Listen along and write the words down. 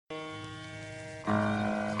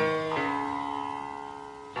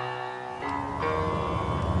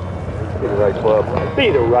right club. Be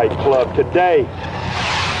the right club today.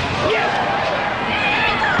 Yes!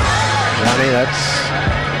 Johnny,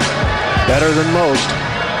 that's better than most.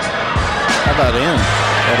 How about in?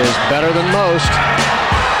 That is better than most.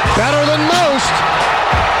 Better than most!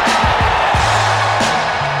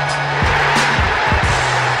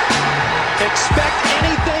 Expect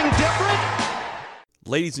anything different?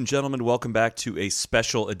 Ladies and gentlemen, welcome back to a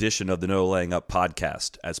special edition of the No Laying Up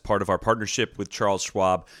podcast. As part of our partnership with Charles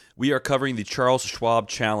Schwab, we are covering the Charles Schwab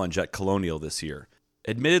Challenge at Colonial this year.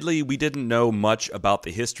 Admittedly, we didn't know much about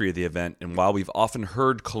the history of the event, and while we've often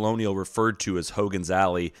heard Colonial referred to as Hogan's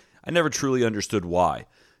Alley, I never truly understood why.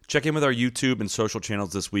 Check in with our YouTube and social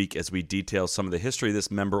channels this week as we detail some of the history of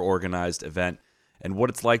this member-organized event and what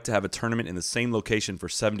it's like to have a tournament in the same location for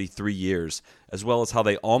 73 years, as well as how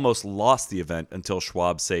they almost lost the event until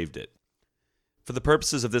Schwab saved it. For the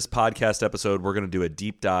purposes of this podcast episode, we're going to do a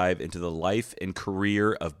deep dive into the life and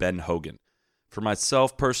career of Ben Hogan. For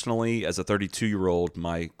myself personally, as a 32-year-old,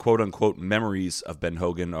 my quote-unquote memories of Ben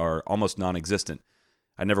Hogan are almost non-existent.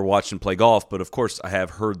 I never watched him play golf, but of course I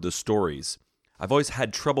have heard the stories. I've always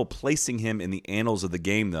had trouble placing him in the annals of the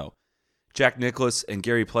game, though. Jack Nicklaus and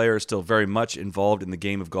Gary Player are still very much involved in the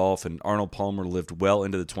game of golf, and Arnold Palmer lived well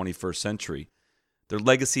into the 21st century. Their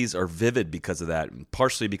legacies are vivid because of that, and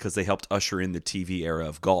partially because they helped usher in the TV era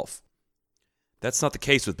of golf. That's not the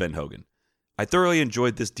case with Ben Hogan. I thoroughly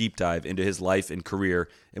enjoyed this deep dive into his life and career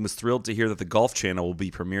and was thrilled to hear that the Golf Channel will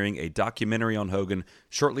be premiering a documentary on Hogan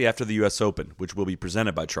shortly after the U.S. Open, which will be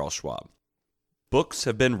presented by Charles Schwab. Books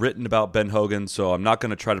have been written about Ben Hogan, so I'm not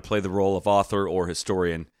going to try to play the role of author or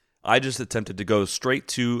historian. I just attempted to go straight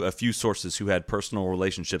to a few sources who had personal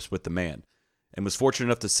relationships with the man, and was fortunate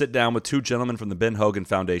enough to sit down with two gentlemen from the Ben Hogan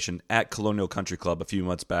Foundation at Colonial Country Club a few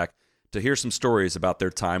months back to hear some stories about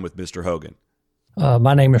their time with Mr. Hogan.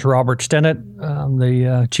 My name is Robert Stennett. I'm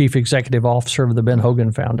the Chief Executive Officer of the Ben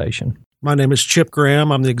Hogan Foundation. My name is Chip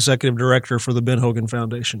Graham. I'm the Executive Director for the Ben Hogan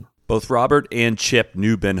Foundation. Both Robert and Chip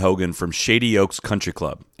knew Ben Hogan from Shady Oaks Country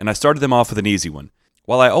Club, and I started them off with an easy one.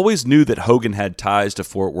 While I always knew that Hogan had ties to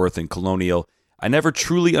Fort Worth and Colonial, I never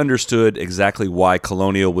truly understood exactly why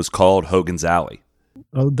Colonial was called Hogan's Alley.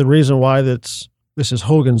 The reason why this is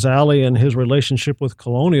Hogan's Alley and his relationship with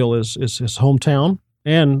Colonial is his hometown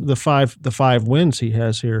and the five wins he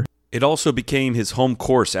has here. It also became his home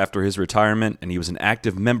course after his retirement, and he was an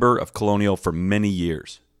active member of Colonial for many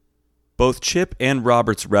years. Both Chip and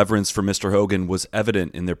Robert's reverence for Mr. Hogan was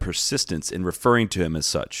evident in their persistence in referring to him as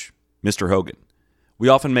such, Mr. Hogan. We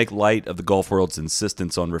often make light of the golf world's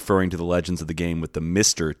insistence on referring to the legends of the game with the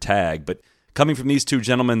Mr. tag, but coming from these two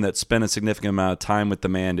gentlemen that spent a significant amount of time with the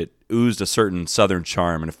man, it oozed a certain southern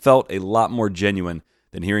charm, and it felt a lot more genuine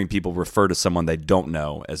than hearing people refer to someone they don't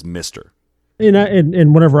know as Mr.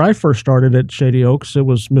 And whenever I first started at Shady Oaks, it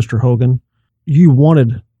was Mr. Hogan. You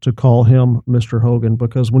wanted to call him Mr. Hogan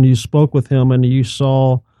because when you spoke with him and you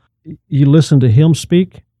listened to him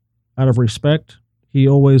speak out of respect, he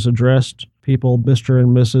always addressed people Mr. and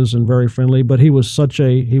Mrs. and very friendly, but he was such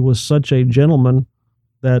a gentleman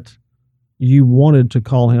that you wanted to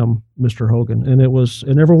call him Mr. Hogan, and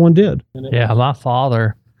everyone did. Yeah, my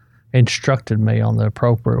father instructed me on the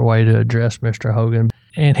appropriate way to address Mr. Hogan.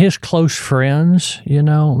 And his close friends,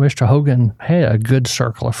 Mr. Hogan had a good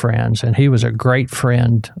circle of friends, and he was a great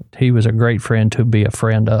friend. He was a great friend to be a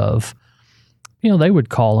friend of. They would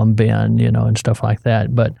call him Ben, and stuff like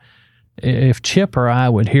that. But if Chip or I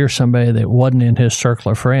would hear somebody that wasn't in his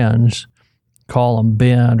circle of friends call him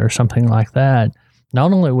Ben or something like that,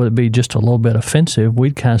 not only would it be just a little bit offensive,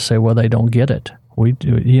 we'd kind of say, well, they don't get it.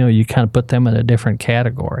 You kind of put them in a different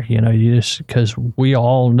category, because we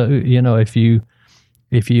all know, if you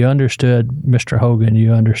understood Mr. Hogan,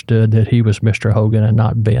 you understood that he was Mr. Hogan and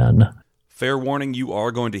not Ben. Fair warning, you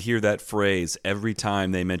are going to hear that phrase every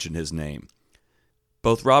time they mention his name.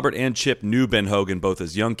 Both Robert and Chip knew Ben Hogan both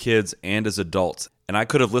as young kids and as adults, and I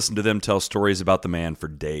could have listened to them tell stories about the man for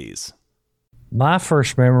days. My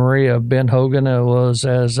first memory of Ben Hogan was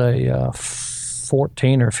as a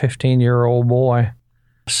 14 or 15-year-old boy,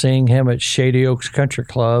 seeing him at Shady Oaks Country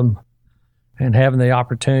Club and having the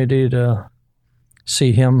opportunity to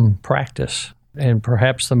see him practice. And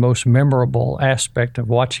perhaps the most memorable aspect of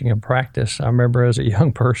watching him practice, I remember as a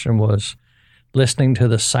young person, was listening to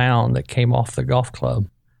the sound that came off the golf club.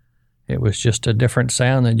 It was just a different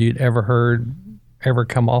sound than you'd ever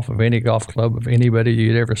come off of any golf club of anybody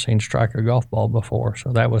you'd ever seen strike a golf ball before.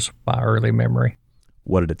 So that was my early memory.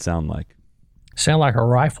 What did it sound like? Sound like a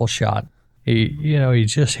rifle shot. He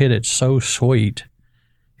just hit it so sweet.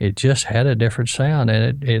 It just had a different sound,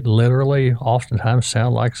 and it literally oftentimes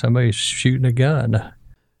sounded like somebody's shooting a gun.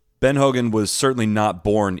 Ben Hogan was certainly not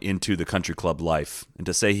born into the country club life, and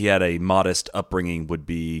to say he had a modest upbringing would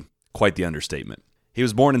be quite the understatement. He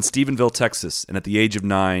was born in Stephenville, Texas, and at the age of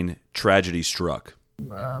 9, tragedy struck.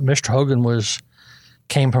 Mr. Hogan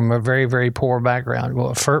came from a very, very poor background.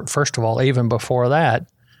 Well, first of all, even before that,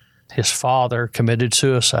 his father committed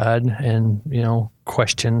suicide, and,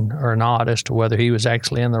 question or not as to whether he was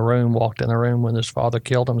actually walked in the room when his father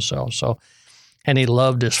killed himself. And he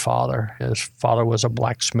loved his father. His father was a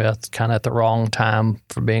blacksmith, kind of at the wrong time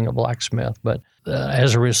for being a blacksmith. But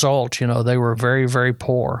as a result, they were very, very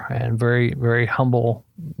poor and very, very humble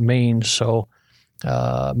means. So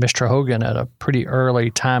Mr. Hogan, at a pretty early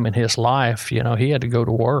time in his life, he had to go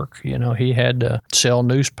to work. He had to sell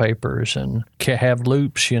newspapers and have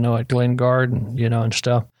loops, at Glen Garden, and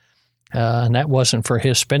stuff. And that wasn't for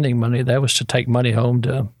his spending money. That was to take money home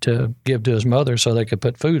to give to his mother so they could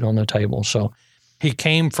put food on the table. So he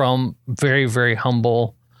came from very, very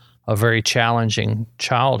humble, a very challenging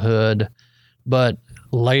childhood. But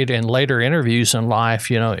later interviews in life,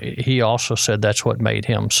 he also said that's what made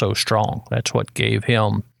him so strong. That's what gave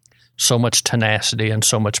him so much tenacity and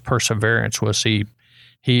so much perseverance. Was he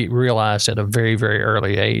realized at a very, very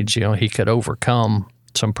early age, he could overcome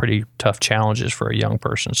some pretty tough challenges for a young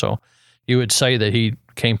person. So you would say that he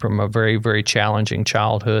came from a very, very challenging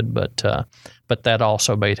childhood, but that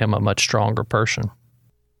also made him a much stronger person.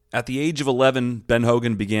 At the age of 11, Ben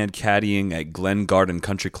Hogan began caddying at Glen Garden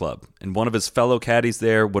Country Club, and one of his fellow caddies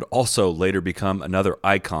there would also later become another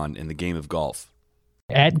icon in the game of golf.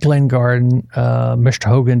 At Glen Garden, Mr.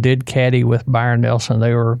 Hogan did caddy with Byron Nelson.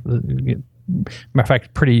 They were, matter of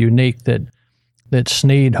fact, pretty unique that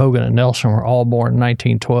Snead, Hogan, and Nelson were all born in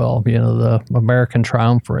 1912, the American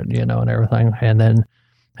triumvirate, and everything.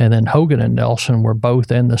 And then Hogan and Nelson were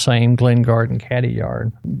both in the same Glen Garden caddy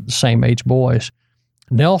yard, same age boys.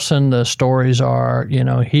 Nelson, the stories are,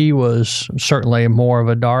 he was certainly more of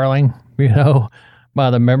a darling, by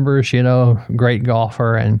the members, great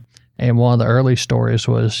golfer. And one of the early stories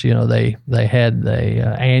was, they had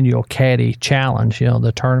the annual caddy challenge,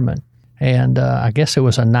 the tournament. And I guess it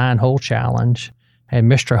was a 9-hole challenge,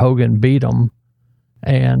 and Mr. Hogan beat them.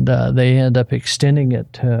 And they ended up extending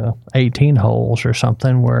it to 18 holes or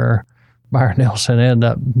something, where Byron Nelson ended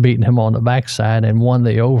up beating him on the backside and won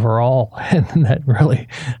the overall. And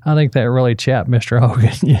I think that really chapped Mr.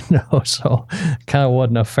 Hogan, so kind of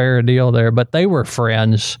wasn't a fair deal there. But they were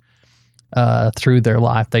friends through their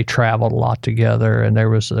life. They traveled a lot together, and there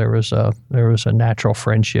was a natural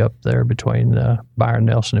friendship there between Byron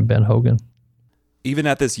Nelson and Ben Hogan. Even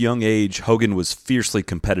at this young age, Hogan was fiercely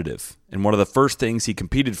competitive, and one of the first things he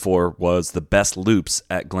competed for was the best loops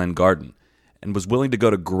at Glen Garden, and was willing to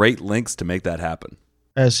go to great lengths to make that happen.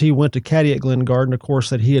 As he went to caddy at Glen Garden, of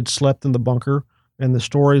course, that he had slept in the bunker, and the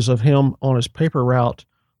stories of him on his paper route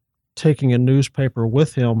taking a newspaper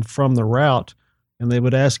with him from the route, and they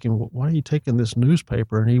would ask him, why are you taking this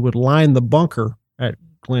newspaper? And he would line the bunker at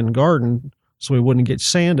Glen Garden so he wouldn't get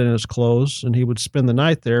sand in his clothes, and he would spend the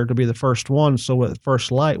night there to be the first one. So at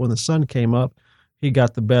first light, when the sun came up, he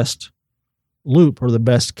got the best loop or the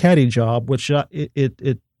best caddy job, which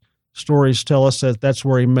stories tell us that that's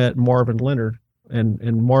where he met Marvin Leonard,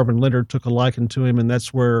 and Marvin Leonard took a liking to him, and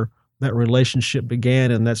that's where that relationship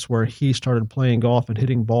began, and that's where he started playing golf and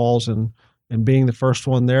hitting balls, and being the first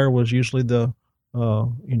one there was usually the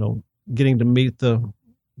getting to meet the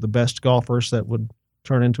best golfers that would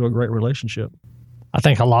turn into a great relationship. I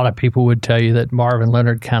think a lot of people would tell you that Marvin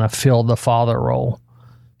Leonard kind of filled the father role,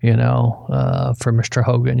 for Mr.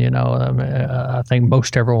 Hogan. I think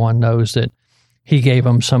most everyone knows that he gave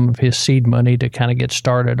him some of his seed money to kind of get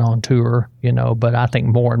started on tour, but I think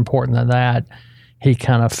more important than that, he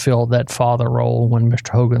kind of filled that father role when Mr.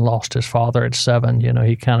 Hogan lost his father at 7.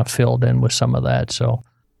 He kind of filled in with some of that. So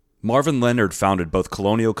Marvin Leonard founded both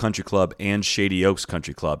Colonial Country Club and Shady Oaks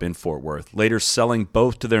Country Club in Fort Worth, later selling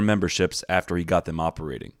both to their memberships after he got them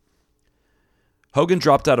operating. Hogan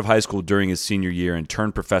dropped out of high school during his senior year and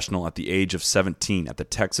turned professional at the age of 17 at the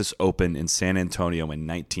Texas Open in San Antonio in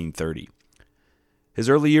 1930. His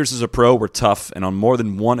early years as a pro were tough, and on more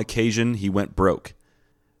than one occasion, he went broke.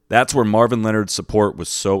 That's where Marvin Leonard's support was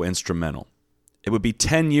so instrumental. It would be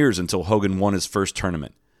 10 years until Hogan won his first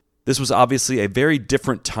tournament. This was obviously a very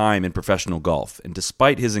different time in professional golf, and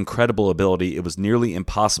despite his incredible ability, it was nearly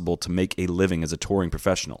impossible to make a living as a touring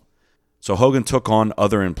professional. So Hogan took on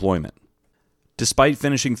other employment. Despite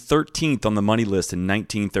finishing 13th on the money list in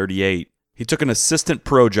 1938, he took an assistant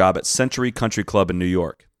pro job at Century Country Club in New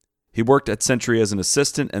York. He worked at Century as an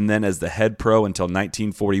assistant and then as the head pro until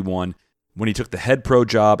 1941, when he took the head pro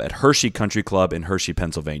job at Hershey Country Club in Hershey,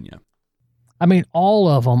 Pennsylvania. I mean, all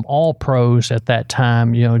of them, all pros at that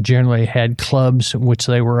time, generally had clubs which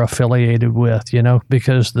they were affiliated with,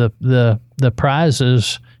 because the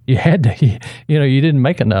prizes you had to, you didn't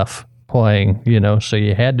make enough playing, so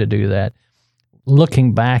you had to do that.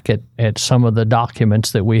 Looking back at some of the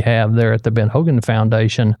documents that we have there at the Ben Hogan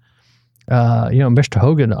Foundation, Mr.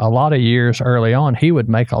 Hogan, a lot of years early on, he would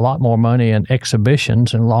make a lot more money in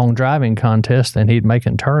exhibitions and long driving contests than he'd make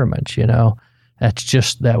in tournaments,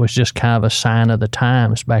 That was just kind of a sign of the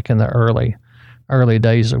times back in the early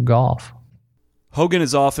days of golf. Hogan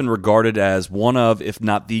is often regarded as one of, if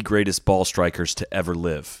not the greatest ball strikers to ever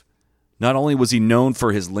live. Not only was he known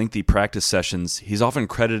for his lengthy practice sessions, he's often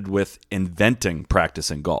credited with inventing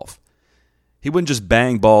practice in golf. He wouldn't just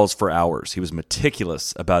bang balls for hours. He was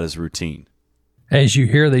meticulous about his routine. As you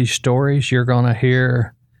hear these stories, you're going to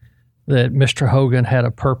hear that Mr. Hogan had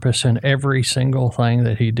a purpose in every single thing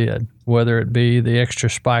that he did, whether it be the extra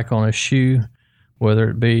spike on his shoe,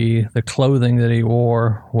 whether it be the clothing that he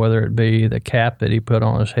wore, whether it be the cap that he put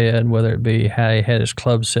on his head, whether it be how he had his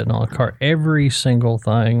clubs sitting on the cart. Every single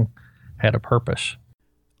thing had a purpose.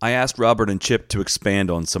 I asked Robert and Chip to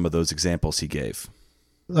expand on some of those examples he gave.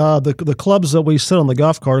 The clubs that we sit on the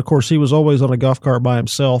golf cart, of course, he was always on a golf cart by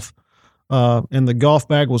himself, and the golf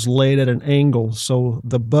bag was laid at an angle, so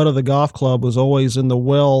the butt of the golf club was always in the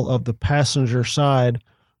well of the passenger side,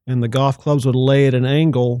 and the golf clubs would lay at an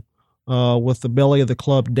angle with the belly of the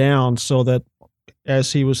club down, so that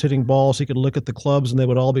as he was hitting balls, he could look at the clubs, and they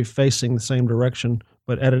would all be facing the same direction,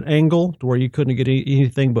 but at an angle to where you couldn't get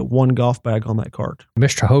anything but one golf bag on that cart.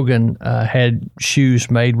 Mr. Hogan had shoes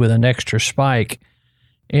made with an extra spike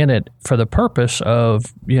in it for the purpose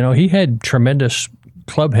of, he had tremendous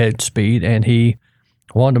club head speed, and he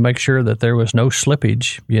wanted to make sure that there was no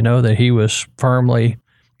slippage, that he was firmly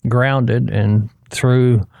grounded, and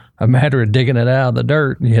through a matter of digging it out of the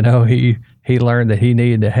dirt, he learned that he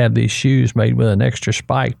needed to have these shoes made with an extra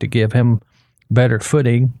spike to give him better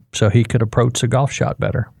footing so he could approach the golf shot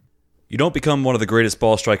better. You don't become one of the greatest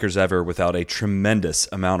ball strikers ever without a tremendous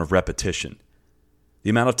amount of repetition. The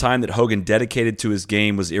amount of time that Hogan dedicated to his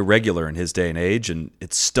game was irregular in his day and age, and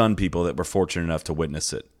it stunned people that were fortunate enough to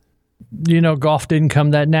witness it. Golf didn't come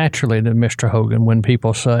that naturally to Mr. Hogan when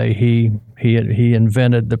people say he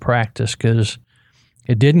invented the practice, because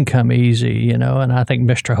it didn't come easy, and I think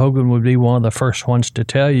Mr. Hogan would be one of the first ones to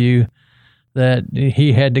tell you that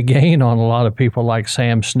he had to gain on a lot of people like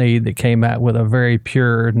Sam Snead that came out with a very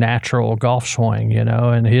pure, natural golf swing,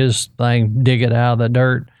 and his thing, dig it out of the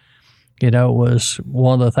dirt, was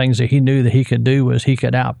one of the things that he knew that he could do was he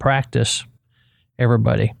could out-practice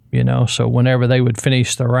everybody, So whenever they would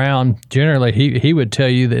finish the round, generally he would tell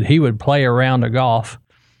you that he would play a round of golf.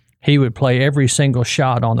 He would play every single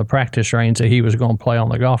shot on the practice range that he was going to play on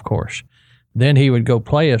the golf course. Then he would go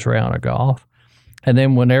play his round of golf. And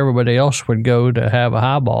then when everybody else would go to have a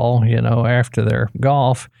high ball, after their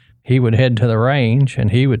golf, he would head to the range,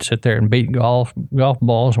 and he would sit there and beat golf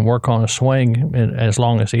balls and work on a swing as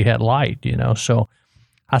long as he had light, So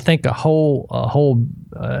I think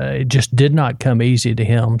it just did not come easy to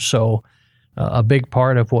him. So a big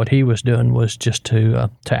part of what he was doing was just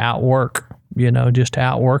to outwork, just to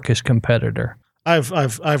outwork his competitor.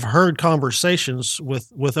 I've heard conversations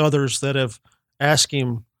with others that have asked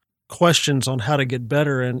him questions on how to get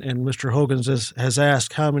better, and Mr. Hogan has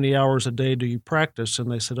asked, how many hours a day do you practice? And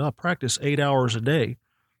they said, I practice 8 hours a day.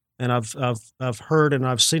 And I've heard and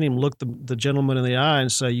I've seen him look the gentleman in the eye and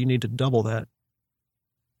say, you need to double that.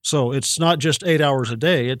 So it's not just 8 hours a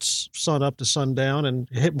day, it's sun up to sundown, and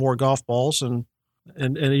hit more golf balls, and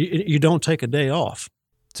you don't take a day off.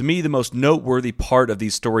 To me, the most noteworthy part of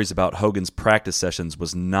these stories about Hogan's practice sessions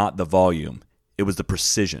was not the volume, it was the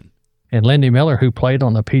precision. And Lindy Miller, who played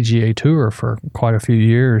on the PGA Tour for quite a few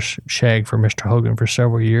years, shagged for Mr. Hogan for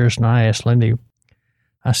several years. And I asked Lindy,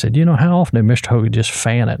 I said, how often did Mr. Hogan just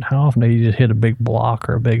fan it? How often did he just hit a big block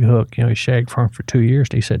or a big hook? He shagged for him for 2 years.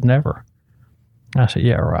 And he said, never. I said,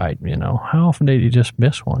 yeah, right. How often did he just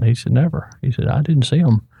miss one? He said, never. He said, I didn't see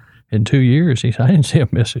him in 2 years. He said, I didn't see him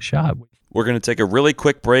miss a shot. We're going to take a really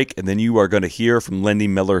quick break, and then you are going to hear from Lindy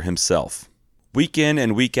Miller himself. Week in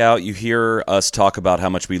and week out, you hear us talk about how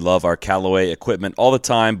much we love our Callaway equipment all the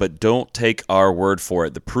time, but don't take our word for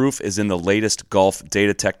it. The proof is in the latest golf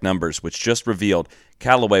data tech numbers, which just revealed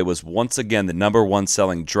Callaway was once again the #1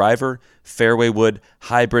 selling driver, fairway wood,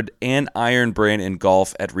 hybrid, and iron brand in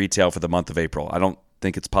golf at retail for the month of April. I don't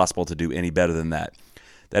think it's possible to do any better than that.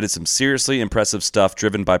 That is some seriously impressive stuff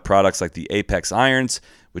driven by products like the Apex irons,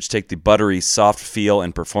 which take the buttery, soft feel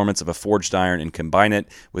and performance of a forged iron and combine it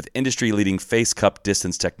with industry-leading face cup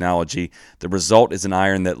distance technology. The result is an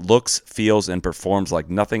iron that looks, feels, and performs like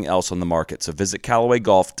nothing else on the market. So visit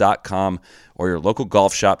CallawayGolf.com or your local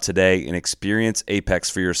golf shop today and experience Apex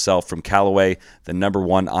for yourself from Callaway, the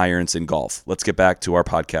 #1 irons in golf. Let's get back to our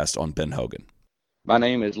podcast on Ben Hogan. My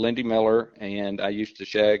name is Lindy Miller, and I used to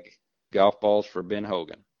shag golf balls for Ben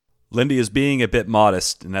Hogan. Lindy is being a bit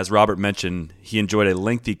modest, and as Robert mentioned, he enjoyed a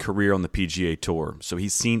lengthy career on the PGA Tour, so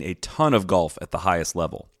he's seen a ton of golf at the highest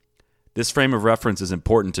level. This frame of reference is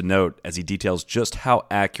important to note as he details just how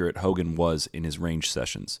accurate Hogan was in his range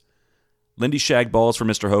sessions. Lindy shagged balls for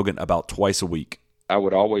Mr. Hogan about twice a week. I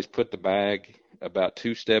would always put the bag about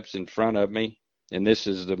 2 steps in front of me, and this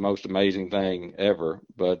is the most amazing thing ever,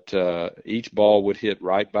 but each ball would hit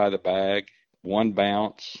right by the bag, one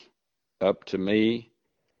bounce up to me.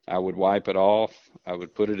 I would wipe it off. I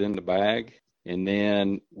would put it in the bag. And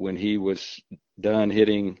then when he was done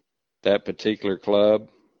hitting that particular club,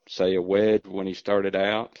 say a wedge when he started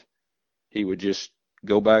out, he would just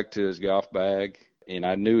go back to his golf bag. And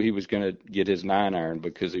I knew he was going to get his 9-iron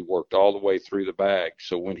because he worked all the way through the bag.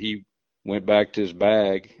 So when he went back to his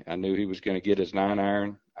bag, I knew he was going to get his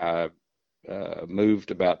 9-iron. I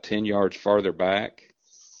moved about 10 yards farther back,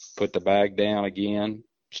 put the bag down again,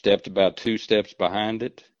 stepped about 2 steps behind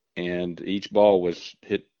it, and each ball was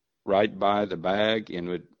hit right by the bag and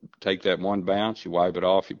would take that one bounce. You wipe it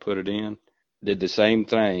off, you put it in. Did the same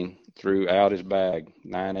thing throughout his bag,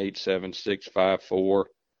 9, 8, 7, 6, 5, 4,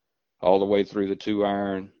 all the way through the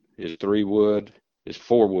 2-iron, his 3-wood, his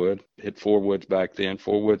 4-wood, hit 4 woods back then,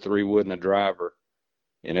 4-wood, 3-wood, and a driver.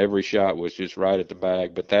 And every shot was just right at the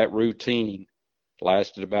bag. But that routine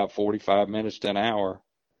lasted about 45 minutes to an hour.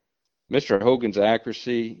 Mr. Hogan's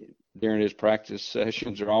accuracy during his practice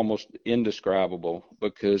sessions are almost indescribable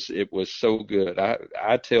because it was so good.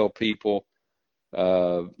 I tell people,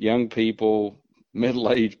 young people,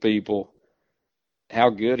 middle-aged people, how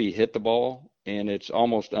good he hit the ball, and it's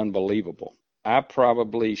almost unbelievable. I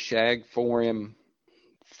probably shagged for him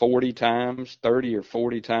 40 times, 30 or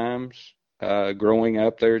 40 times growing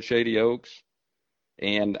up there at Shady Oaks,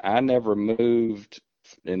 and I never moved,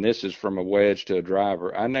 and this is from a wedge to a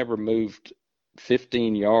driver, I never moved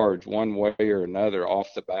 15 yards one way or another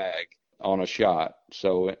off the bag on a shot.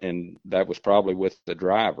 So, and that was probably with the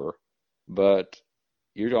driver, but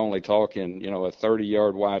you're only talking, a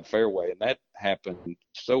 30-yard wide fairway. And that happened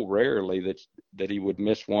so rarely that he would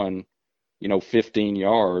miss one, 15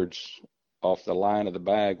 yards off the line of the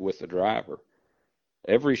bag with the driver.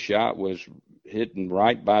 Every shot was hitting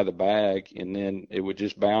right by the bag, and then it would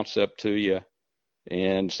just bounce up to you.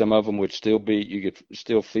 And some of them would still you could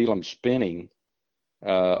still feel them spinning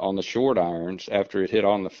on the short irons after it hit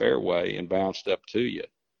on the fairway and bounced up to you.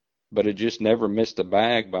 But it just never missed the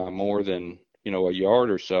bag by more than, a yard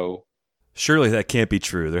or so. Surely that can't be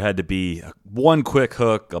true. There had to be one quick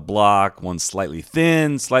hook, a block, one slightly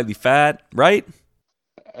thin, slightly fat, right?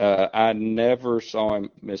 I never saw him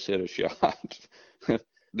miss-hit a shot.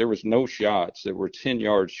 There was no shots that were 10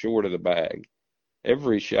 yards short of the bag.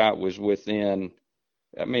 Every shot was within,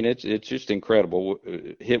 it's just incredible.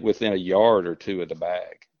 Hit within a yard or two of the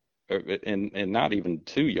bag, and not even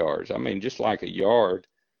 2 yards. Just like a yard,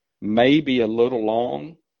 maybe a little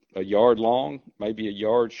long, a yard long, maybe a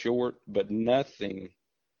yard short, but nothing,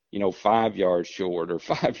 5 yards short or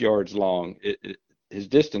 5 yards long. His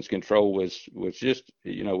distance control was just,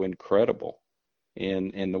 incredible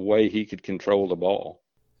in the way he could control the ball.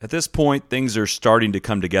 At this point, things are starting to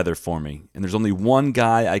come together for me, and there's only one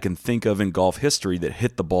guy I can think of in golf history that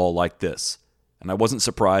hit the ball like this, and I wasn't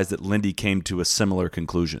surprised that Lindy came to a similar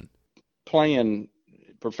conclusion. Playing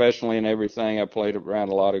professionally and everything, I played around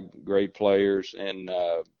a lot of great players, and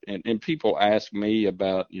people ask me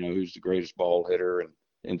about, who's the greatest ball hitter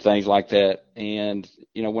and things like that. And,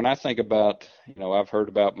 when I think about, I've heard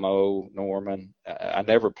about Mo Norman. I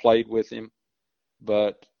never played with him,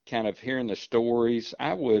 but kind of hearing the stories,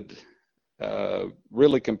 I would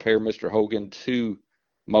really compare Mr. Hogan to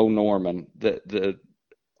Mo Norman. The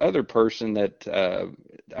other person that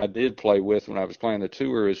I did play with when I was playing the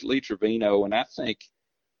tour is Lee Trevino, and I think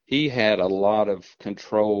he had a lot of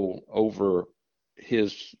control over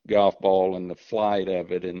his golf ball and the flight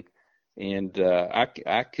of it, and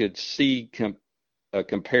I could see a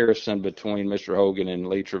comparison between Mr. Hogan and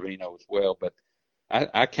Lee Trevino as well, but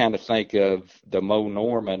I kind of think of the Mo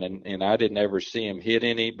Norman, and I didn't ever see him hit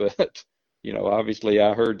any, but, obviously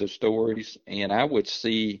I heard the stories, and I would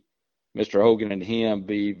see Mr. Hogan and him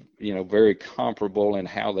be, very comparable in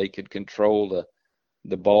how they could control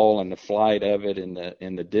the ball and the flight of it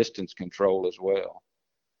and the distance control as well.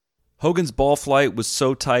 Hogan's ball flight was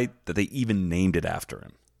so tight that they even named it after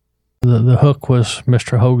him. The hook was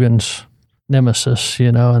Mr. Hogan's nemesis,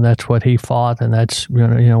 and that's what he fought. And that's,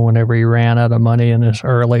 whenever he ran out of money in his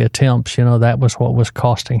early attempts, that was what was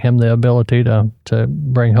costing him the ability to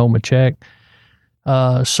bring home a check.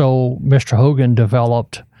 So Mr. Hogan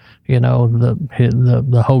developed,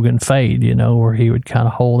 the Hogan fade, where he would kind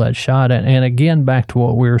of hold that shot. And again, back to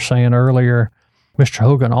what we were saying earlier, Mr.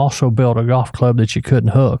 Hogan also built a golf club that you couldn't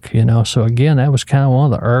hook, So again, that was kind of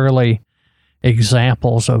one of the early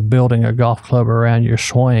examples of building a golf club around your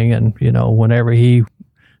swing. And, whenever he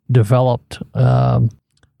developed a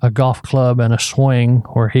golf club and a swing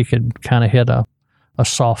where he could kind of hit a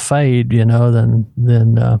soft fade,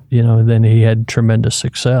 then he had tremendous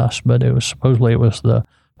success. But it was the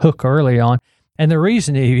hook early on. And the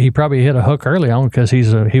reason he probably hit a hook early on because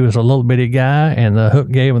he was a little bitty guy, and the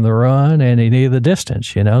hook gave him the run, and he needed the distance,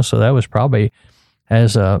 So that was probably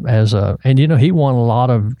and he won a lot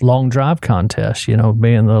of long drive contests,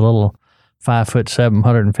 being the little 5'7",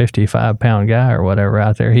 155-pound guy or whatever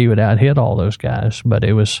out there. He would out hit all those guys, but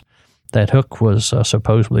that hook was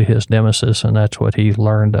supposedly his nemesis, and that's what he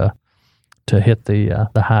learned to hit the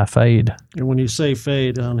high fade. And when you say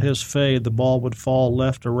fade, on his fade, the ball would fall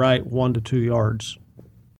left or right 1 to 2 yards.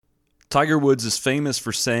 Tiger Woods is famous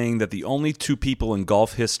for saying that the only two people in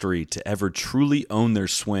golf history to ever truly own their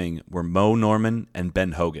swing were Mo Norman and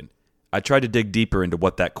Ben Hogan. I tried to dig deeper into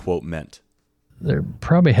what that quote meant. There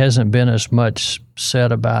probably hasn't been as much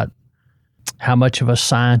said about how much of a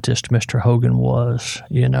scientist Mr. Hogan was.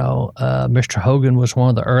 Mr. Hogan was one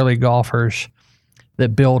of the early golfers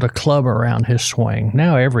that built a club around his swing.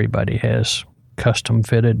 Now everybody has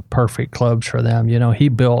custom-fitted, perfect clubs for them. He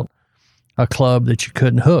built a club that you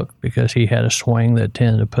couldn't hook because he had a swing that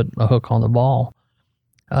tended to put a hook on the ball.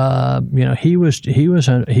 He was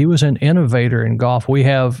an innovator in golf. We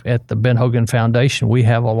have at the Ben Hogan Foundation, we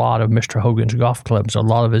have a lot of Mr. Hogan's golf clubs, a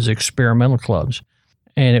lot of his experimental clubs.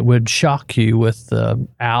 And it would shock you with the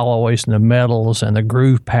alloys and the metals and the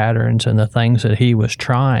groove patterns and the things that he was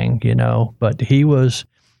trying, But he was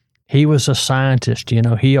a scientist,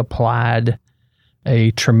 He applied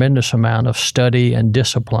a tremendous amount of study and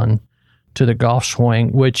discipline to the golf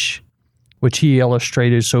swing, which he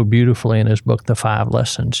illustrated so beautifully in his book, The 5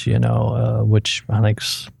 Lessons, which I think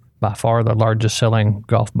is by far the largest selling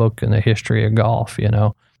golf book in the history of golf,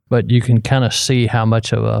 But you can kind of see how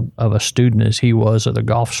much of a student as he was of the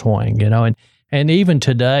golf swing, And even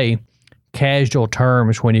today, casual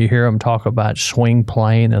terms, when you hear him talk about swing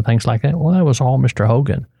plane and things like that, well, that was all Mr.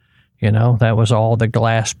 Hogan. That was all the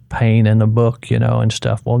glass pane in the book, and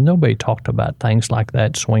stuff. Well, nobody talked about things like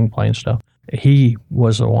that, swing plane stuff. He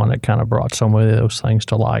was the one that kind of brought some of those things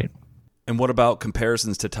to light. And what about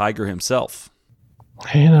comparisons to Tiger himself?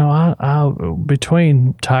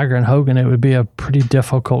 Between Tiger and Hogan, it would be a pretty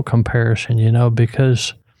difficult comparison,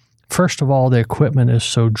 because first of all, the equipment is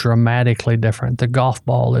so dramatically different. The golf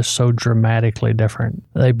ball is so dramatically different.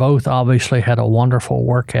 They both obviously had a wonderful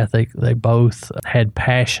work ethic. They both had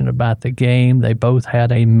passion about the game. They both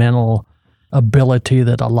had a mental ability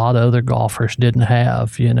that a lot of other golfers didn't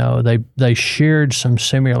have. They shared some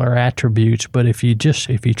similar attributes, but if you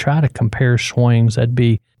try to compare swings, that'd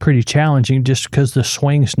be pretty challenging just because the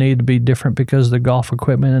swings need to be different because the golf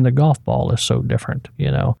equipment and the golf ball is so different,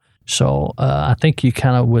 So I think you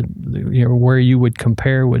kind of would, where you would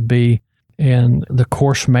compare would be in the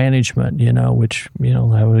course management, which,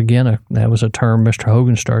 that was a term Mr.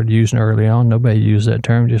 Hogan started using early on. Nobody used that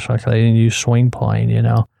term, just like they didn't use swing plane,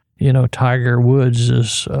 Tiger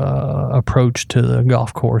Woods' approach to the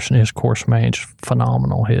golf course and his course management is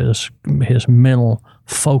phenomenal. His mental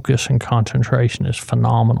focus and concentration is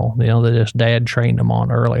phenomenal. That his dad trained him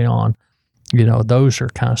on early on. Those are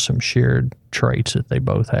kind of some shared traits that they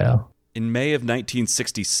both have. In May of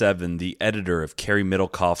 1967, the editor of Kerry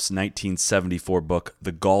Middlecoff's 1974 book,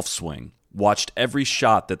 The Golf Swing, watched every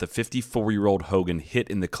shot that the 54-year-old Hogan hit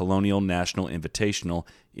in the Colonial National Invitational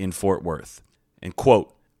in Fort Worth. And,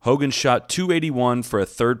 quote, Hogan shot .281 for a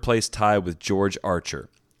third-place tie with George Archer.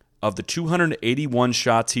 Of the 281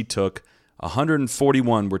 shots he took,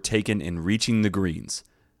 141 were taken in reaching the greens.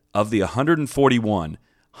 Of the 141,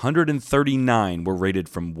 139 were rated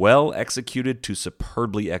from well executed to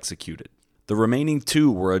superbly executed. The remaining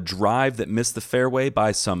 2 were a drive that missed the fairway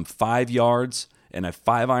by some 5 yards and a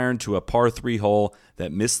 5-iron to a par 3 hole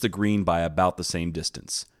that missed the green by about the same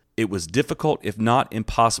distance. It was difficult, if not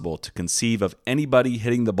impossible, to conceive of anybody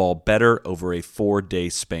hitting the ball better over a 4-day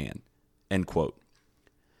span. End quote.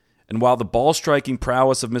 And while the ball-striking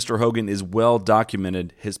prowess of Mr. Hogan is well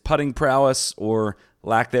documented, his putting prowess, or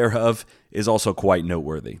lack thereof, is also quite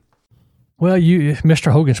noteworthy. Well,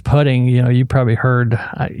 Mr. Hogan's putting, you probably heard,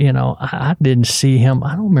 I didn't see him.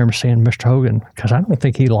 I don't remember seeing Mr. Hogan because I don't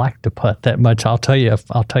think he liked to putt that much. I'll tell you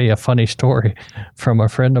a funny story from a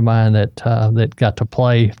friend of mine that got to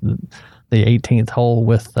play the 18th hole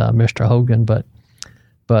with Mr. Hogan, but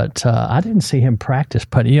I didn't see him practice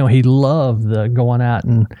putting. He loved going out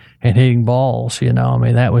and hitting balls.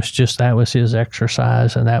 That was his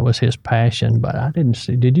exercise and that was his passion. But I didn't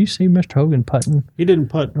see. Did you see Mr. Hogan putting? He didn't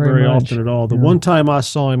putt very often at all. The one time I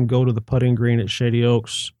saw him go to the putting green at Shady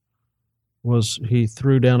Oaks was he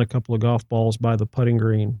threw down a couple of golf balls by the putting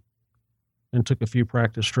green and took a few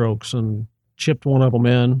practice strokes and chipped one of them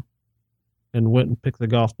in and went and picked the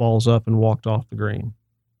golf balls up and walked off the green.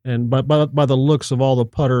 And by the looks of all the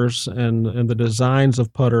putters and the designs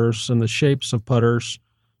of putters and the shapes of putters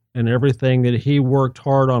and everything, that he worked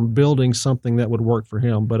hard on building something that would work for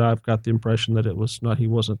him. But I've got the impression that he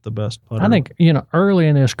wasn't the best putter. I think, early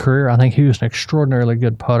in his career, I think he was an extraordinarily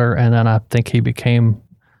good putter. And then I think he became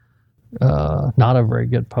not a very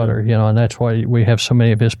good putter, and that's why we have so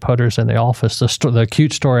many of his putters in the office. The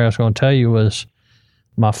cute story I was going to tell you was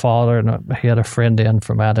my father, and he had a friend in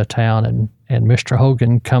from out of town, and Mr.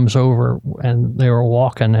 Hogan comes over, and they were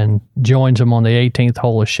walking, and joins him on the 18th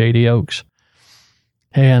hole of Shady Oaks.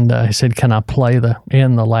 And he said, "Can I play the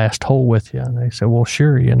last hole with you?" And they said, "Well,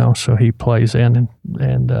 sure." So he plays in,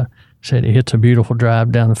 and said he hits a beautiful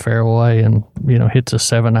drive down the fairway, and hits a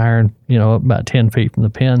 7-iron, about 10 feet from the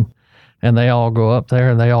pin, and they all go up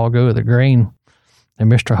there, and they all go to the green.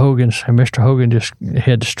 And Mr. Hogan just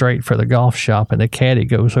heads straight for the golf shop, and the caddy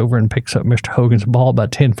goes over and picks up Mr. Hogan's ball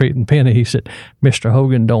about 10 feet in the pin, and he said, "Mr.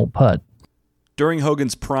 Hogan don't putt." During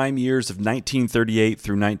Hogan's prime years of 1938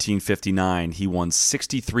 through 1959, he won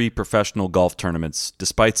 63 professional golf tournaments,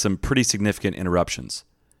 despite some pretty significant interruptions.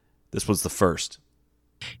 This was the first.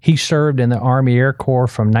 He served in the Army Air Corps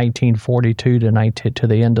from 1942 to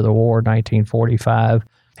the end of the war, 1945.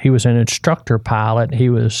 He was an instructor pilot. He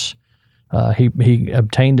was... He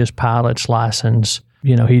obtained his pilot's license.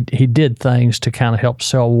 He did things to kind of help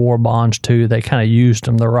sell war bonds too. They kind of used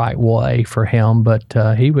them the right way for him, but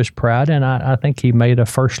he was proud, and I think he made a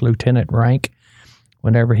first lieutenant rank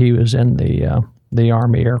whenever he was in the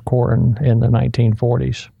Army Air Corps in the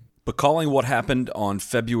 1940s. But calling what happened on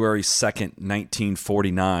February 2nd,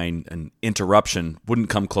 1949, an interruption wouldn't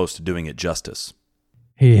come close to doing it justice.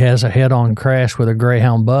 He has a head-on crash with a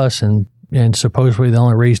Greyhound bus, and supposedly the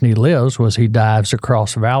only reason he lives was he dives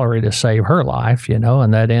across Valerie to save her life, and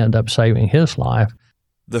that ended up saving his life.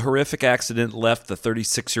 The horrific accident left the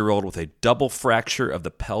 36-year-old with a double fracture of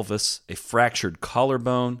the pelvis, a fractured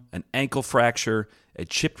collarbone, an ankle fracture, a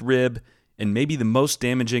chipped rib, and maybe the most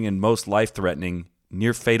damaging and most life-threatening,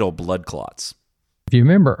 near-fatal blood clots. If you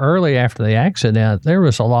remember, early after the accident, there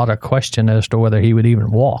was a lot of question as to whether he would even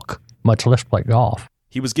walk, much less play golf.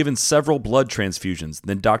 He was given several blood transfusions.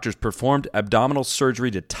 Then doctors performed abdominal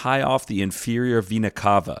surgery to tie off the inferior vena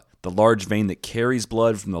cava, the large vein that carries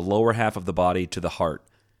blood from the lower half of the body to the heart.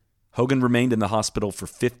 Hogan remained in the hospital for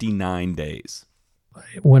 59 days.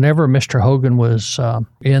 Whenever Mr. Hogan was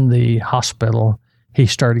in the hospital, he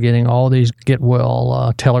started getting all these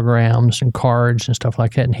get-well telegrams and cards and stuff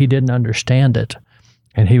like that, and he didn't understand it.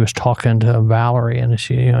 And he was talking to Valerie, and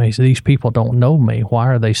she, he said, "These people don't know me. Why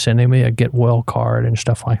are they sending me a get well card and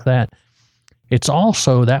stuff like that?"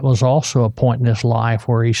 That was also a point in his life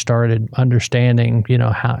where he started understanding,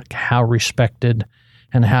 how respected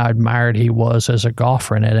and how admired he was as a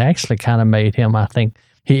golfer. And it actually kind of made him, I think,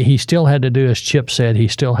 he still had to do, as Chip said, he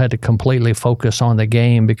still had to completely focus on the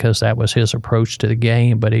game because that was his approach to the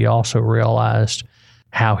game. But he also realized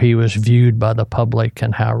how he was viewed by the public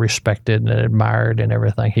and how respected and admired and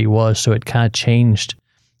everything he was. So it kind of changed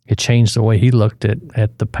the way he looked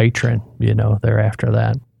at the patron, thereafter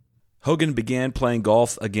that. Hogan began playing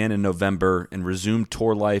golf again in November and resumed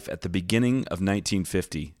tour life at the beginning of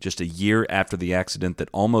 1950, just a year after the accident that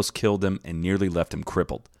almost killed him and nearly left him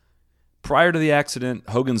crippled. Prior to the accident,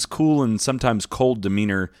 Hogan's cool and sometimes cold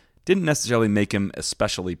demeanor didn't necessarily make him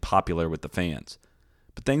especially popular with the fans.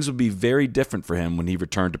 But things would be very different for him when he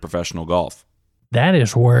returned to professional golf. That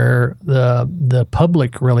is where the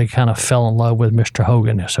public really kind of fell in love with Mr.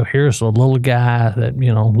 Hogan. So here's the little guy that,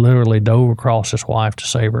 literally dove across his wife to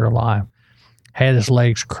save her life, had his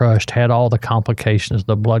legs crushed, had all the complications,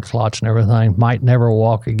 the blood clots and everything, might never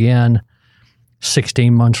walk again.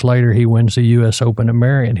 16 months later, he wins the U.S. Open at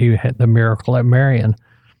Marion. He had the miracle at Marion.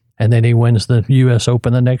 And then he wins the U.S.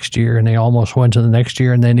 Open the next year, and he almost wins it the next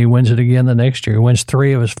year, and then he wins it again the next year. He wins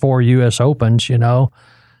 3 of his 4 U.S. Opens,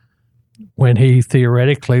 when he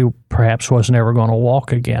theoretically perhaps wasn't ever going to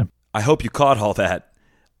walk again. I hope you caught all that.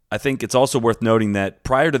 I think it's also worth noting that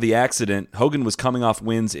prior to the accident, Hogan was coming off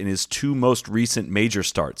wins in his two most recent major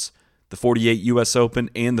starts, the 48 U.S. Open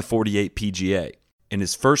and the 48 PGA. In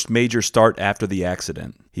his first major start after the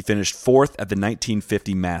accident, he finished fourth at the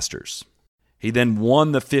 1950 Masters. He then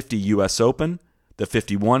won the 50 U.S. Open, the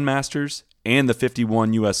 51 Masters, and the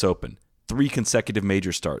 51 U.S. Open, 3 consecutive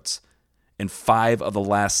major starts, and 5 of the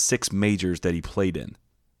last 6 majors that he played in.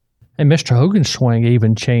 And Mr. Hogan's swing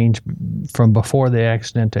even changed from before the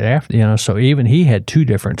accident to after, so even he had 2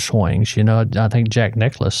 different swings. I think Jack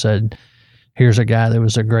Nicklaus said, here's a guy that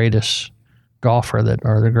was the greatest golfer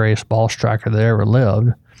or the greatest ball striker that ever lived,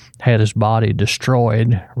 had his body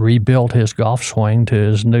destroyed, rebuilt his golf swing to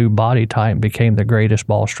his new body type, and became the greatest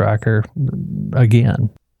ball striker again.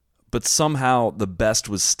 But somehow the best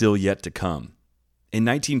was still yet to come. In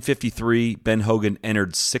 1953, Ben Hogan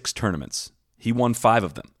entered 6 tournaments. He won 5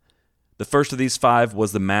 of them. The first of these 5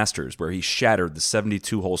 was the Masters, where he shattered the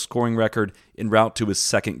 72-hole scoring record en route to his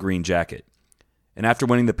second green jacket. And after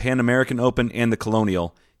winning the Pan American Open and the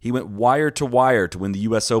Colonial, he went wire to wire to win the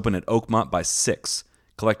U.S. Open at Oakmont by 6,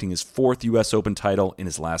 collecting his 4th U.S. Open title in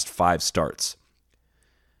his last 5 starts.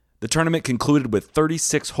 The tournament concluded with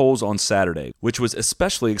 36 holes on Saturday, which was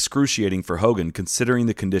especially excruciating for Hogan considering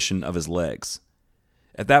the condition of his legs.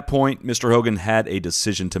 At that point, Mr. Hogan had a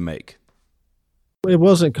decision to make. It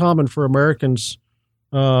wasn't common for Americans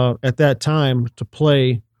at that time to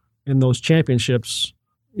play in those championships,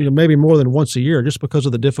 maybe more than once a year, just because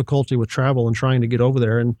of the difficulty with travel and trying to get over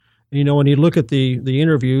there. And when you look at the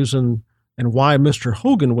interviews and why Mr.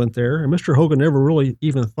 Hogan went there, and Mr. Hogan never really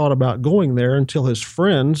even thought about going there until his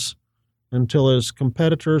friends, until his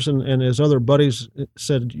competitors and his other buddies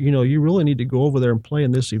said, you really need to go over there and play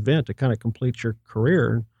in this event to kind of complete your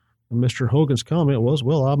career. And Mr. Hogan's comment was,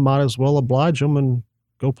 well, I might as well oblige him and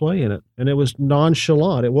go play in it. And it was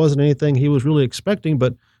nonchalant. It wasn't anything he was really expecting,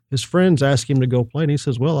 but his friends asked him to go play, and he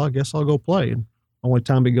says, well, I guess I'll go play. And only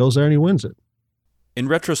time he goes there and he wins it. In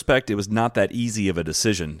retrospect, it was not that easy of a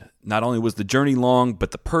decision. Not only was the journey long,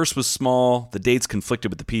 but the purse was small, the dates conflicted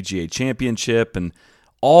with the PGA Championship, and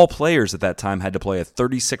all players at that time had to play a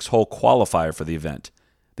 36-hole qualifier for the event.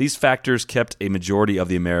 These factors kept a majority of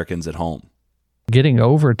the Americans at home. Getting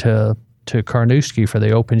over to Carnoustie for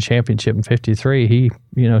the Open Championship in '53, he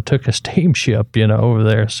took a steamship over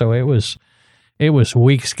there. So it was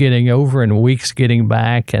weeks getting over and weeks getting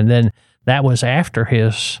back, and then that was after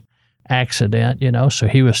his accident. So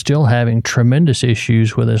he was still having tremendous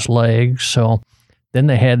issues with his legs. So then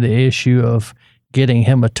they had the issue of getting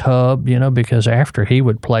him a tub, because after he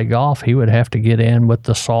would play golf, he would have to get in with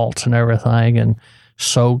the salts and everything and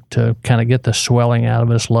soak to kind of get the swelling out of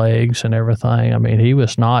his legs and everything. I mean,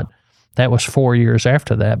 that was 4 years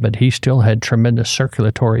after that, but he still had tremendous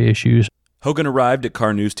circulatory issues. Hogan arrived at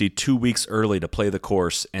Carnoustie 2 weeks early to play the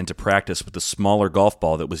course and to practice with the smaller golf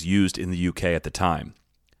ball that was used in the UK at the time.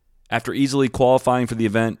 After easily qualifying for the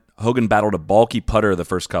event, Hogan battled a bulky putter the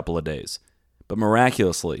first couple of days. But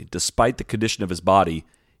miraculously, despite the condition of his body,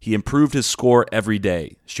 he improved his score every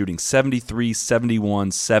day, shooting 73, 71,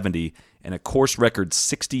 70, and a course record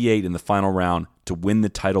 68 in the final round to win the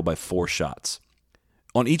title by 4 shots.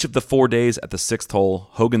 On each of the 4 days at the 6th hole,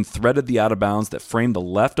 Hogan threaded the out-of-bounds that framed the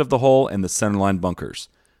left of the hole and the centerline bunkers.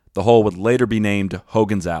 The hole would later be named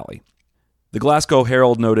Hogan's Alley. The Glasgow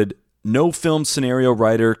Herald noted, "No film scenario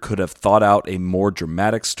writer could have thought out a more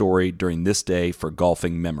dramatic story during this day for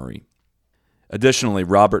golfing memory." Additionally,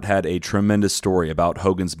 Robert had a tremendous story about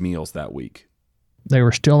Hogan's meals that week. They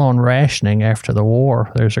were still on rationing after the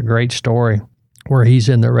war. There's a great story where he's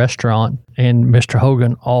in the restaurant and Mr.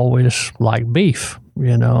 Hogan always liked beef,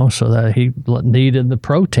 so that he needed the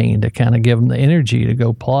protein to kind of give him the energy to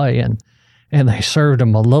go play. And they served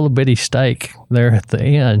him a little bitty steak there at the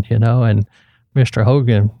end, and Mr.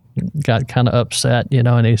 Hogan got kind of upset,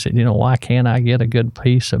 and he said, why can't I get a good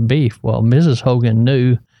piece of beef? Well, Mrs. Hogan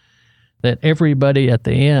knew that everybody at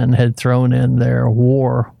the inn had thrown in their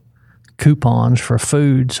war coupons for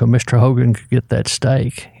food so Mr. Hogan could get that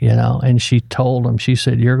steak, and she told him, she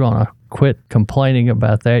said, you're going to quit complaining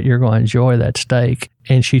about that. You're going to enjoy that steak.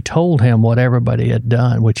 And she told him what everybody had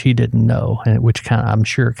done, which he didn't know, and which I'm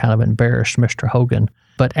sure kind of embarrassed Mr. Hogan.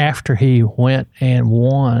 But after he went and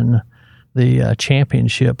won the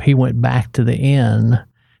championship, he went back to the inn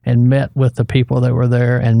and met with the people that were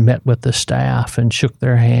there and met with the staff and shook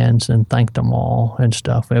their hands and thanked them all and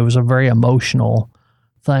stuff. It was a very emotional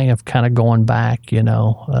thing of kind of going back,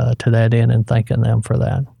 to that inn and thanking them for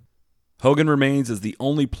that. Hogan remains as the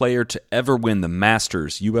only player to ever win the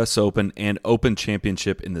Masters, U.S. Open, and Open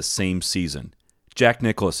Championship in the same season. Jack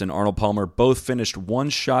Nicklaus and Arnold Palmer both finished one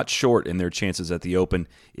shot short in their chances at the Open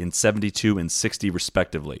in 72 and 60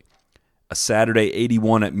 respectively. A Saturday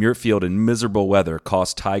 81 at Muirfield in miserable weather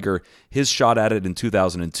cost Tiger his shot at it in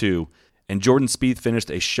 2002, and Jordan Spieth finished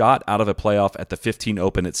a shot out of a playoff at the 15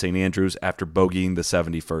 Open at St. Andrews after bogeying the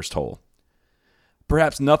 71st hole.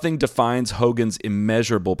 Perhaps nothing defines Hogan's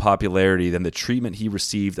immeasurable popularity than the treatment he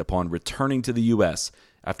received upon returning to the U.S.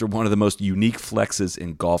 after one of the most unique flexes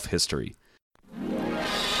in golf history.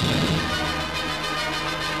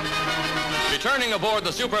 Returning aboard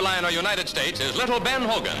the Superliner United States is little Ben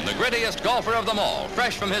Hogan, the grittiest golfer of them all,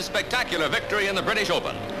 fresh from his spectacular victory in the British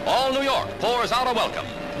Open. All New York pours out a welcome.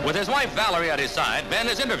 With his wife Valerie at his side, Ben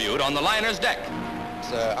is interviewed on the liner's deck.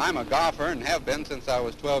 I'm a golfer and have been since I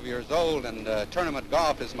was 12 years old, and tournament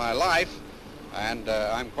golf is my life. And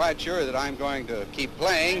I'm quite sure that I'm going to keep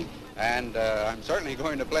playing, and I'm certainly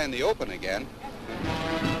going to play in the Open again.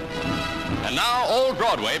 And now Old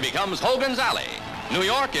Broadway becomes Hogan's Alley. New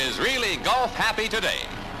York is really golf happy today.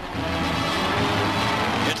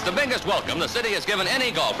 It's the biggest welcome the city has given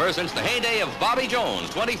any golfer since the heyday of Bobby Jones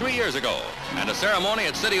 23 years ago. And a ceremony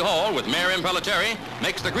at City Hall with Mayor Impellitteri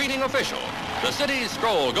makes the greeting official. The city's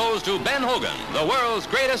scroll goes to Ben Hogan, the world's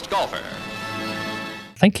greatest golfer.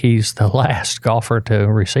 I think he's the last golfer to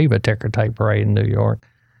receive a ticker tape parade in New York.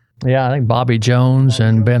 Yeah, I think Bobby Jones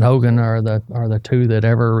and Ben Hogan are the two that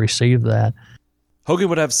ever received that. Hogan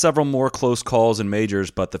would have several more close calls in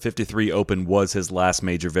majors, but the 53 Open was his last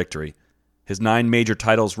major victory. His 9 major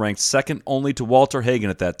titles ranked second only to Walter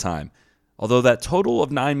Hagen at that time, although that total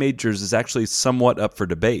of 9 majors is actually somewhat up for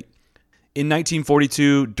debate. In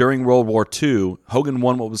 1942, during World War II, Hogan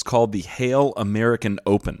won what was called the Hale American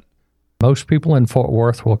Open. Most people in Fort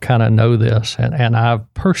Worth will kind of know this, and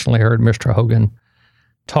I've personally heard Mr. Hogan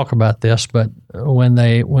talk about this, but when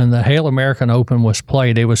the Hale American Open was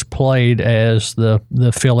played, it was played as the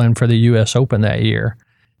fill-in for the U.S. Open that year.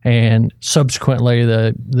 And subsequently,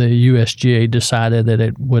 the USGA decided that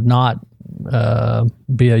it would not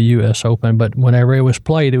be a U.S. Open, but whenever it was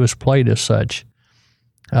played as such.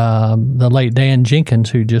 The late Dan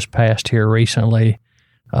Jenkins, who just passed here recently,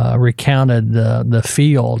 recounted the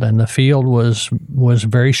field, and the field was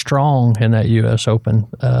very strong in that U.S. Open.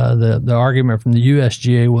 The argument from the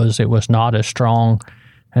USGA was it was not as strong,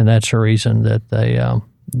 and that's the reason that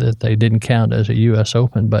they didn't count as a U.S.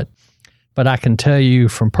 Open. But I can tell you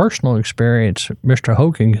from personal experience, Mr.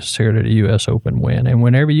 Hogan considered it a U.S. Open win. And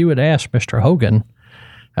whenever you would ask Mr. Hogan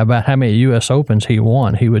about how many U.S. Opens he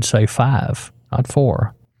won, he would say 5, not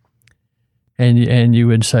 4. And you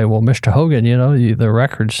would say, well, Mr. Hogan, the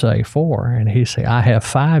records say 4. And he'd say, I have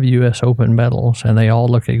 5 U.S. Open medals, and they all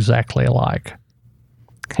look exactly alike.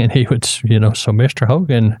 And he would, so Mr.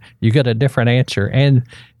 Hogan, you get a different answer.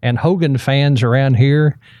 And Hogan fans around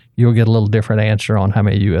here, you'll get a little different answer on how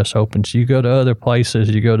many U.S. Opens. You go to other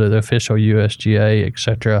places, you go to the official USGA, et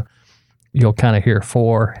cetera, you'll kind of hear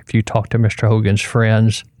 4 if you talk to Mr. Hogan's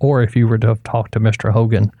friends, or if you were to talk to Mr.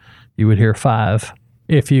 Hogan, you would hear 5.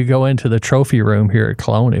 If you go into the trophy room here at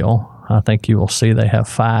Colonial, I think you will see they have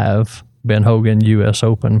 5 Ben Hogan U.S.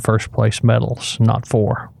 Open first place medals, not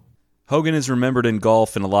 4. Hogan is remembered in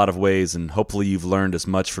golf in a lot of ways, and hopefully you've learned as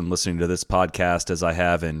much from listening to this podcast as I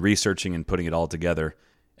have in researching and putting it all together.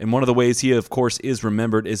 And one of the ways he, of course, is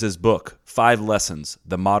remembered is his book, 5 Lessons,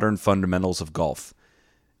 The Modern Fundamentals of Golf.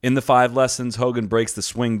 In the 5 lessons, Hogan breaks the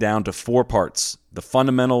swing down to 4 parts: the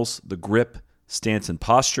fundamentals, the grip, stance and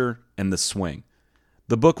posture, and the swing.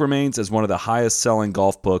 The book remains as one of the highest-selling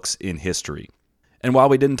golf books in history. And while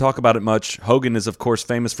we didn't talk about it much, Hogan is, of course,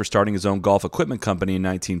 famous for starting his own golf equipment company in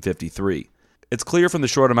 1953. It's clear from the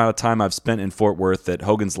short amount of time I've spent in Fort Worth that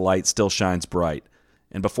Hogan's light still shines bright.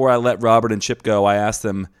 And before I let Robert and Chip go, I asked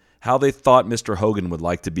them how they thought Mr. Hogan would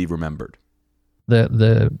like to be remembered.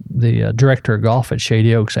 The director of golf at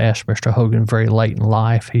Shady Oaks asked Mr. Hogan very late in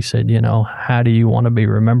life, he said, how do you want to be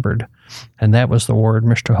remembered? And that was the word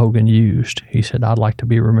Mr. Hogan used. He said, I'd like to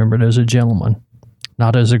be remembered as a gentleman,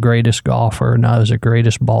 not as the greatest golfer, not as the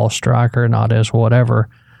greatest ball striker, not as whatever.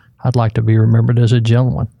 I'd like to be remembered as a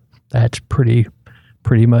gentleman. That's pretty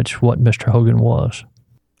much what Mr. Hogan was.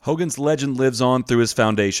 Hogan's legend lives on through his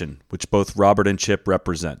foundation, which both Robert and Chip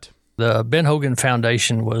represent. The Ben Hogan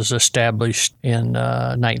Foundation was established in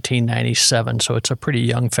 1997, so it's a pretty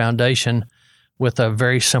young foundation with a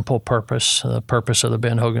very simple purpose. The purpose of the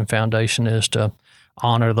Ben Hogan Foundation is to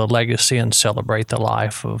honor the legacy and celebrate the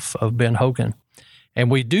life of Ben Hogan. And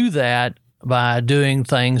we do that by doing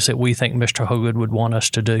things that we think Mr. Hogan would want us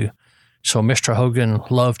to do. So Mr. Hogan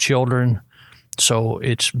loved children, so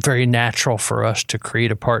it's very natural for us to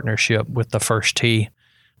create a partnership with the First Tee.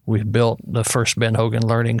 We've built the first Ben Hogan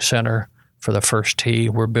Learning Center for the first tee.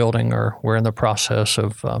 We're in the process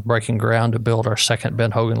of breaking ground to build our second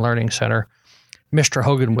Ben Hogan Learning Center. Mr.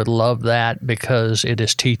 Hogan would love that because it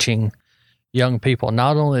is teaching young people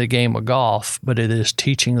not only the game of golf, but it is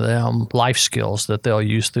teaching them life skills that they'll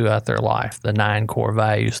use throughout their life, the 9 core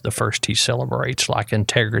values the first tee celebrates, like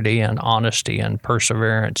integrity and honesty and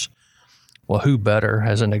perseverance. Well, who better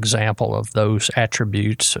as an example of those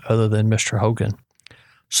attributes other than Mr. Hogan?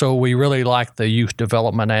 So we really like the youth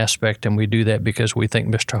development aspect, and we do that because we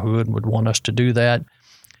think Mr. Hogan would want us to do that.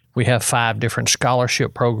 We have 5 different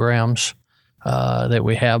scholarship programs that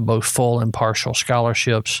we have, both full and partial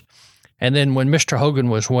scholarships. And then when Mr. Hogan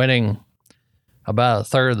was winning about a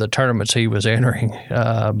third of the tournaments he was entering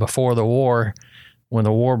before the war, when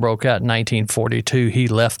the war broke out in 1942, he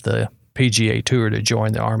left the PGA Tour to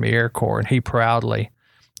join the Army Air Corps, and he proudly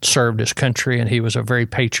served his country, and he was a very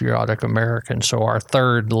patriotic American. So our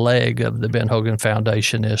third leg of the Ben Hogan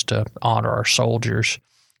Foundation is to honor our soldiers.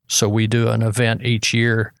 So we do an event each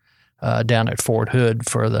year down at Fort Hood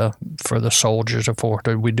for the soldiers of Fort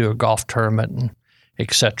Hood. We do a golf tournament and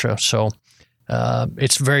et cetera. So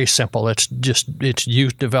it's very simple. It's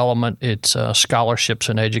youth development, it's scholarships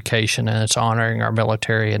and education, and it's honoring our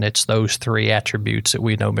military, and it's those 3 attributes that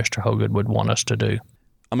we know Mr. Hogan would want us to do.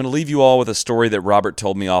 I'm going to leave you all with a story that Robert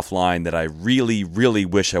told me offline that I really, really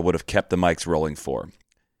wish I would have kept the mics rolling for.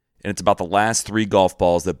 And it's about the last 3 golf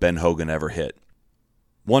balls that Ben Hogan ever hit.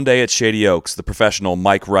 One day at Shady Oaks, the professional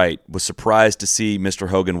Mike Wright was surprised to see Mr.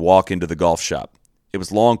 Hogan walk into the golf shop. It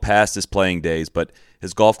was long past his playing days, but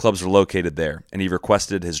his golf clubs were located there, and he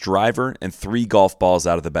requested his driver and 3 golf balls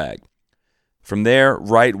out of the bag. From there,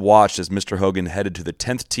 Wright watched as Mr. Hogan headed to the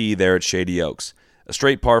 10th tee there at Shady Oaks, a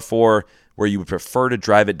straight par 4 where you would prefer to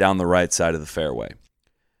drive it down the right side of the fairway.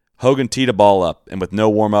 Hogan teed a ball up, and with no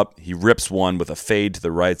warm-up, he rips one with a fade to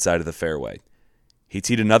the right side of the fairway. He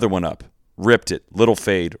teed another one up, ripped it, little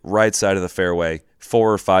fade, right side of the fairway,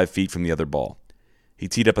 4 or 5 feet from the other ball. He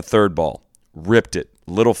teed up a third ball, ripped it,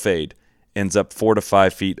 little fade, ends up 4 to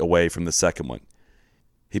 5 feet away from the second one.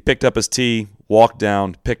 He picked up his tee, walked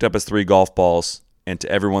down, picked up his 3 golf balls, and to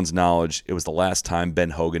everyone's knowledge, it was the last time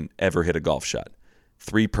Ben Hogan ever hit a golf shot.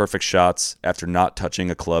 3 perfect shots after not touching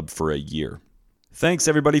a club for a year. Thanks,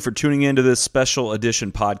 everybody, for tuning in to this special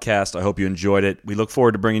edition podcast. I hope you enjoyed it. We look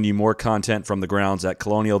forward to bringing you more content from the grounds at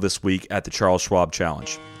Colonial this week at the Charles Schwab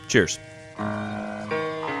Challenge. Cheers.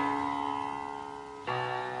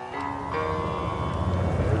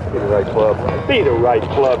 Be the right club. Be the right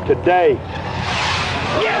club today.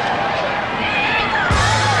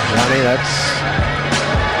 Johnny, that's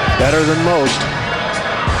better than most.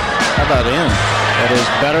 How about in? That is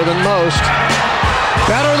better than most.